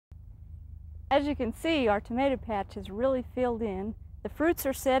As you can see, our tomato patch is really filled in. The fruits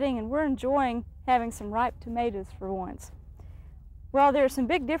are setting and we're enjoying having some ripe tomatoes for once. Well, there are some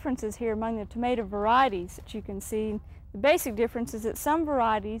big differences here among the tomato varieties that you can see. The basic difference is that some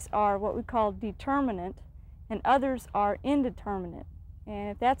varieties are what we call determinate and others are indeterminate. And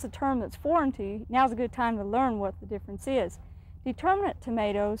if that's a term that's foreign to you, now's a good time to learn what the difference is. Determinate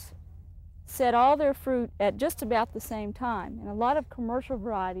tomatoes set all their fruit at just about the same time, and a lot of commercial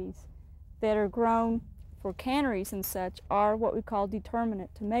varieties that are grown for canneries and such are what we call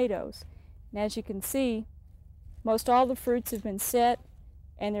determinate tomatoes. And as you can see, most all the fruits have been set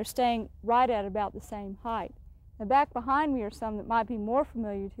and they're staying right at about the same height. Now back behind me are some that might be more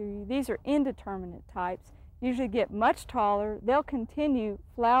familiar to you. These are indeterminate types. Usually get much taller. They'll continue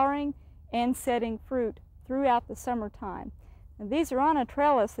flowering and setting fruit throughout the summertime. And these are on a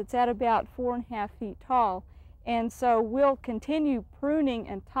trellis that's at about 4.5 feet tall, and so we'll continue pruning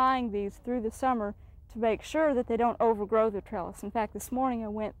and tying these through the summer to make sure that they don't overgrow the trellis. In fact, this morning I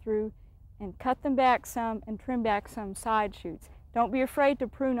went through and cut them back some and trimmed back some side shoots. Don't be afraid to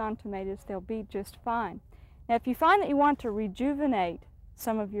prune on tomatoes, they'll be just fine. Now if you find that you want to rejuvenate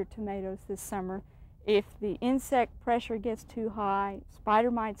some of your tomatoes this summer, if the insect pressure gets too high,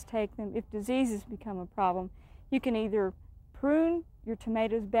 spider mites take them, if diseases become a problem, you can either prune your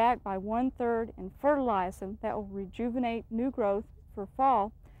tomatoes back by 1/3 and fertilize them. That will rejuvenate new growth for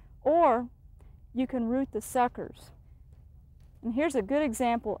fall. Or you can root the suckers. And here's a good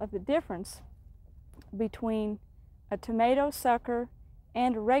example of the difference between a tomato sucker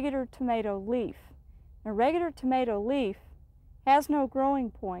and a regular tomato leaf. A regular tomato leaf has no growing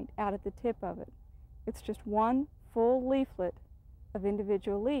point out at the tip of it. It's just one full leaflet of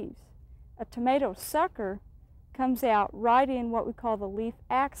individual leaves. A tomato sucker comes out right in what we call the leaf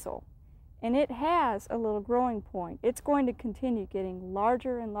axil, and it has a little growing point. It's going to continue getting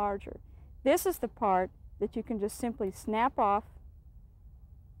larger and larger. This is the part that you can just simply snap off,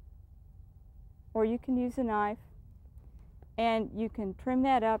 or you can use a knife, and you can trim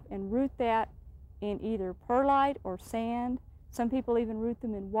that up and root that in either perlite or sand. Some people even root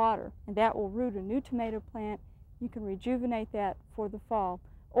them in water, and that will root a new tomato plant. You can rejuvenate that for the fall.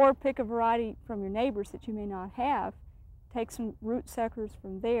 Or pick a variety from your neighbors that you may not have, take some root suckers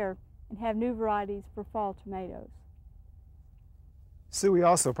from there, and have new varieties for fall tomatoes. Sue, we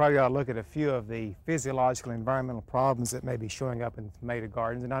also probably ought to look at a few of the physiological environmental problems that may be showing up in tomato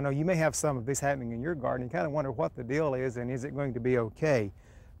gardens. And I know you may have some of this happening in your garden. You kind of wonder what the deal is and is it going to be okay?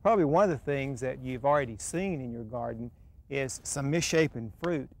 Probably one of the things that you've already seen in your garden is some misshapen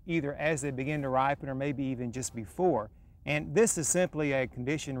fruit, either as they begin to ripen or maybe even just before. And this is simply a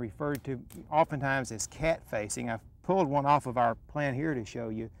condition referred to oftentimes as cat facing. I've pulled one off of our plant here to show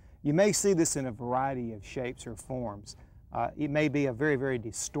you. You may see this in a variety of shapes or forms. It may be a very, very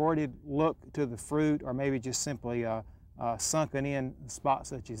distorted look to the fruit, or maybe just simply a sunken in spot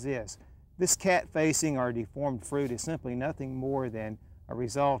such as this. This cat facing or deformed fruit is simply nothing more than a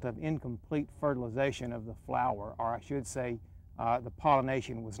result of incomplete fertilization of the flower, or I should say the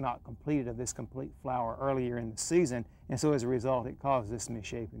pollination was not completed of this complete flower earlier in the season, and so as a result it caused this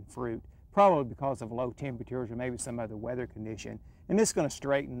misshapen fruit, probably because of low temperatures or maybe some other weather condition. And this is going to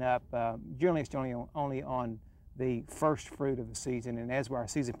straighten up. Generally it's only on the first fruit of the season, and as our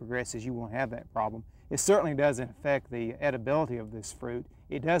season progresses you won't have that problem. It certainly doesn't affect the edibility of this fruit.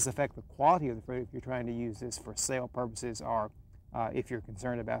 It does affect the quality of the fruit if you're trying to use this for sale purposes or if you're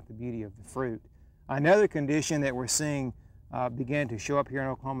concerned about the beauty of the fruit. Another condition that we're seeing begin to show up here in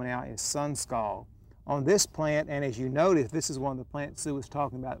Oklahoma now is sun scald. On this plant, and as you notice, this is one of the plants Sue was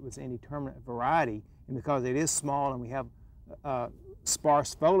talking about that was an indeterminate variety, and because it is small and we have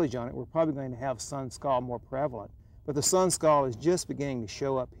sparse foliage on it, we're probably going to have sun scald more prevalent. But the sun scald is just beginning to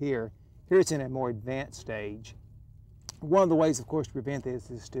show up here. Here it's in a more advanced stage. One of the ways, of course, to prevent this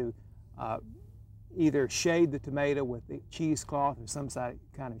is to either shade the tomato with the cheesecloth or some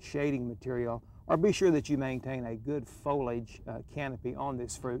kind of shading material, or be sure that you maintain a good foliage canopy on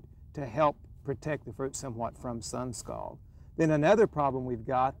this fruit to help protect the fruit somewhat from sun scald. Then another problem we've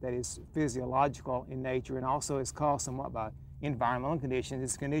got that is physiological in nature and also is caused somewhat by environmental conditions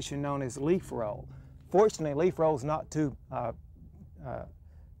is a condition known as leaf roll. Fortunately, leaf roll is not too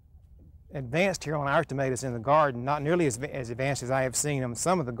advanced here on our tomatoes in the garden, not nearly as advanced as I have seen in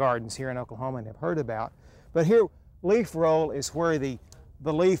some of the gardens here in Oklahoma and have heard about. But here, leaf roll is where the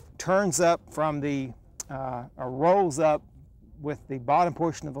leaf turns up from the, or rolls up with the bottom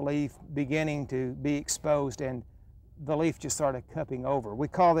portion of the leaf beginning to be exposed and the leaf just started cupping over. We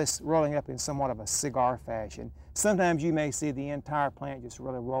call this rolling up in somewhat of a cigar fashion. Sometimes you may see the entire plant just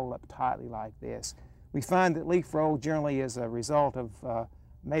really roll up tightly like this. We find that leaf roll generally is a result of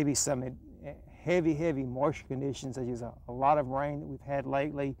maybe some heavy moisture conditions, such as a lot of rain that we've had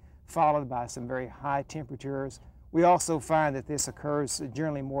lately, followed by some very high temperatures. We also find that this occurs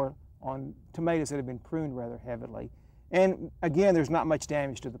generally more on tomatoes that have been pruned rather heavily. And again, there's not much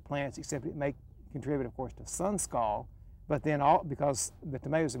damage to the plants, except it may contribute, of course, to sun scald, but then because the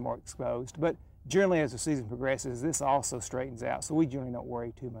tomatoes are more exposed. But generally, as the season progresses, this also straightens out, so we generally don't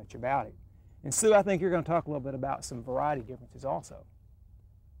worry too much about it. And Sue, I think you're going to talk a little bit about some variety differences also.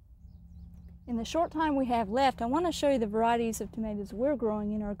 In the short time we have left, I want to show you the varieties of tomatoes we're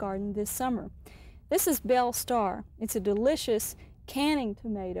growing in our garden this summer. This is Belle Star. It's a delicious canning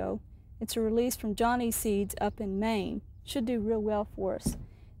tomato. It's a release from Johnny Seeds up in Maine. Should do real well for us.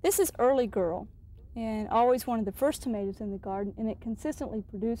 This is Early Girl, and always one of the first tomatoes in the garden, and it consistently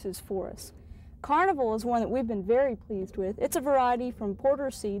produces for us. Carnival is one that we've been very pleased with. It's a variety from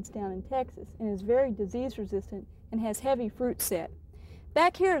Porter Seeds down in Texas and is very disease resistant and has heavy fruit set.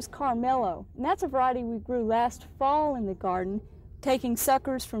 Back here is Carmelo, and that's a variety we grew last fall in the garden, taking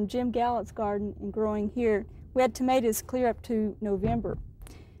suckers from Jim Gallett's garden and growing here. We had tomatoes clear up to November.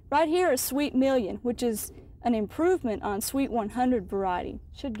 Right here is Sweet Million, which is an improvement on Sweet 100 variety.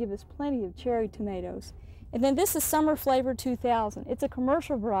 Should give us plenty of cherry tomatoes. And then this is Summer Flavor 2000. It's a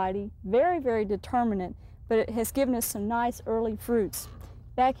commercial variety, very determinate, but it has given us some nice early fruits.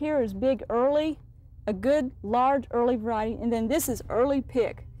 Back here is Big Early, a good large early variety, and then this is Early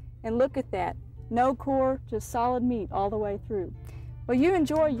Pick. And look at that, no core, just solid meat all the way through. Well, you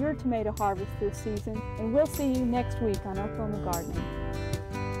enjoy your tomato harvest this season, and we'll see you next week on Oklahoma Gardening.